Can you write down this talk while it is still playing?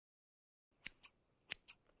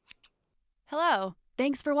Hello,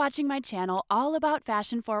 thanks for watching my channel all about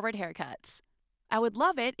fashion-forward haircuts. I would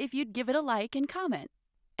love it if you'd give it a like and comment.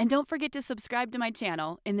 And don't forget to subscribe to my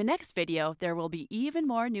channel. In the next video, there will be even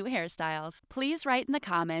more new hairstyles. Please write in the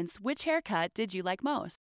comments which haircut did you like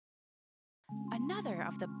most. Another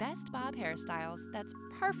of the best bob hairstyles that's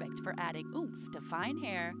perfect for adding oomph to fine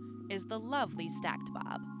hair is the lovely stacked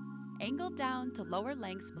bob. Angled down to lower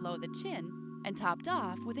lengths below the chin and topped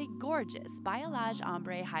off with a gorgeous balayage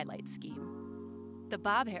ombre highlight scheme. The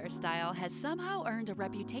bob hairstyle has somehow earned a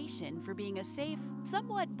reputation for being a safe,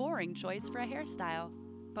 somewhat boring choice for a hairstyle.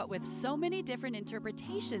 But with so many different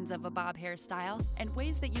interpretations of a bob hairstyle and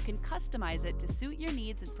ways that you can customize it to suit your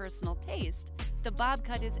needs and personal taste, the bob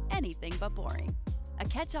cut is anything but boring. A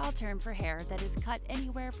catch-all term for hair that is cut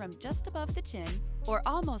anywhere from just above the chin or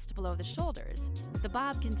almost below the shoulders, the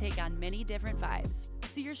bob can take on many different vibes,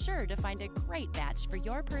 so you're sure to find a great match for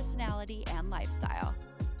your personality and lifestyle.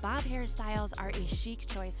 Bob hairstyles are a chic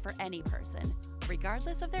choice for any person,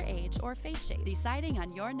 regardless of their age or face shape. Deciding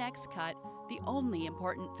on your next cut, the only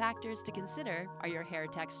important factors to consider are your hair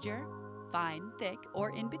texture, fine, thick,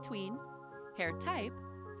 or in between, hair type,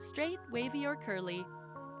 straight, wavy, or curly,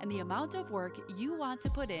 and the amount of work you want to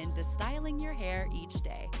put into styling your hair each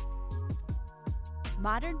day.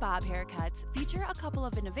 Modern bob haircuts feature a couple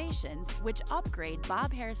of innovations which upgrade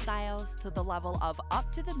bob hairstyles to the level of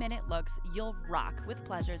up-to-the-minute looks you'll rock with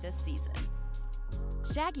pleasure this season.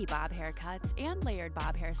 Shaggy bob haircuts and layered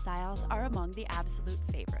bob hairstyles are among the absolute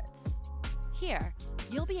favorites. Here,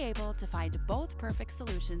 you'll be able to find both perfect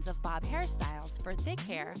solutions of bob hairstyles for thick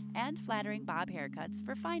hair and flattering bob haircuts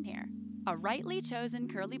for fine hair. A rightly chosen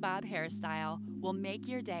curly bob hairstyle will make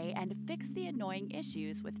your day and fix the annoying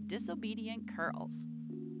issues with disobedient curls.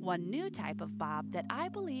 One new type of bob that I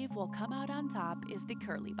believe will come out on top is the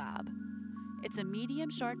curly bob. It's a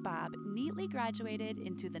medium short bob neatly graduated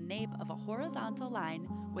into the nape of a horizontal line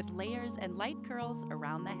with layers and light curls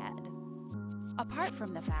around the head. Apart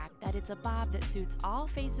from the fact that it's a bob that suits all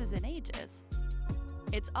faces and ages,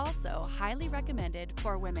 it's also highly recommended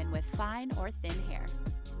for women with fine or thin hair.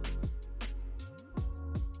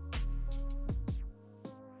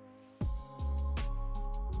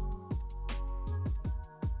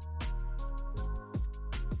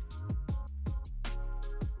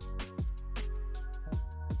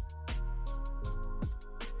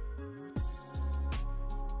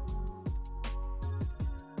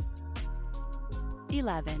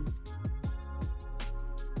 (11)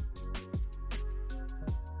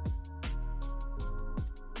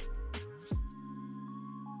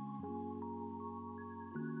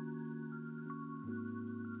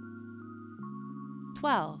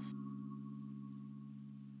 12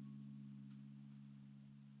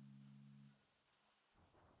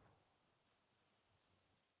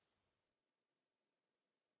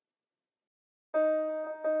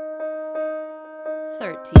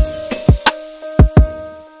 13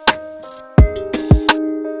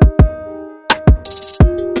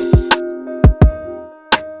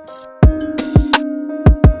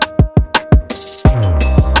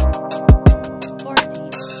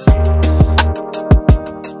 14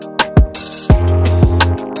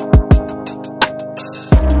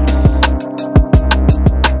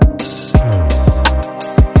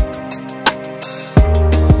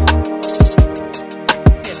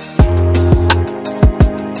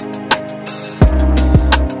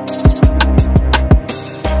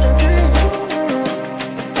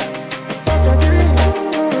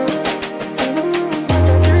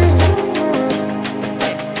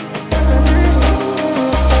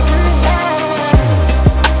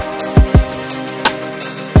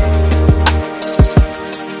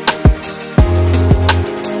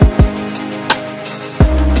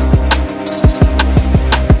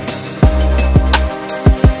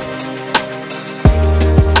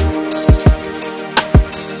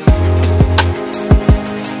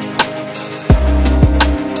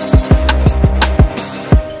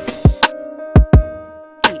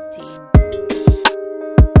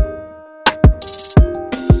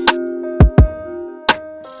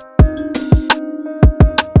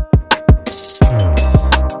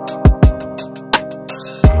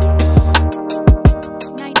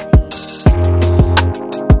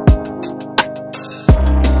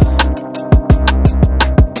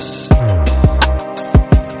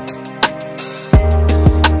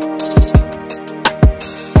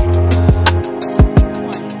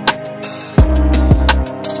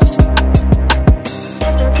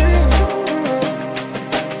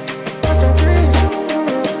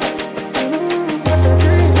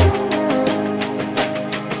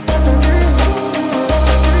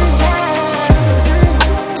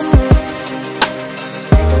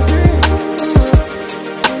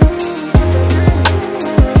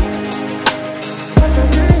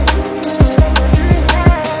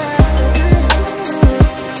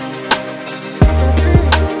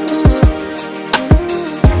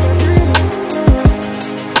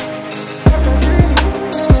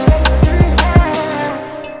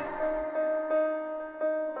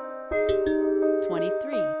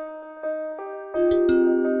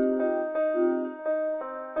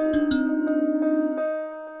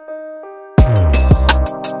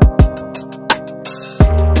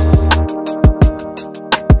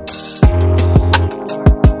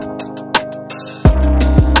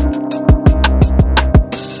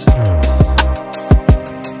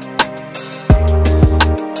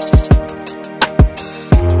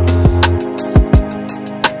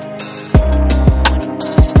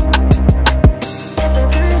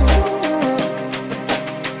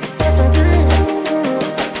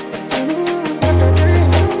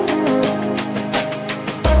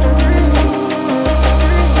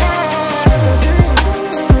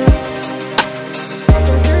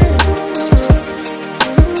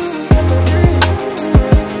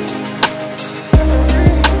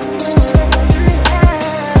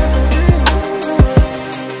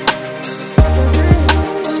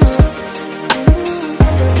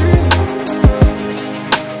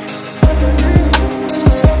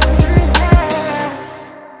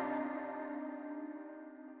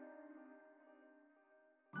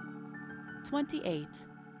 28.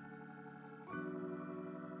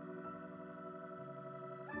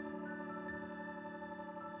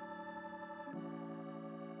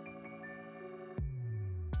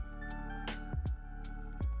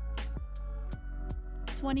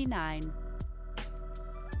 29.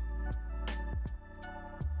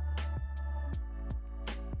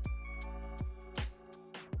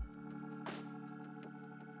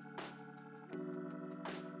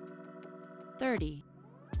 30.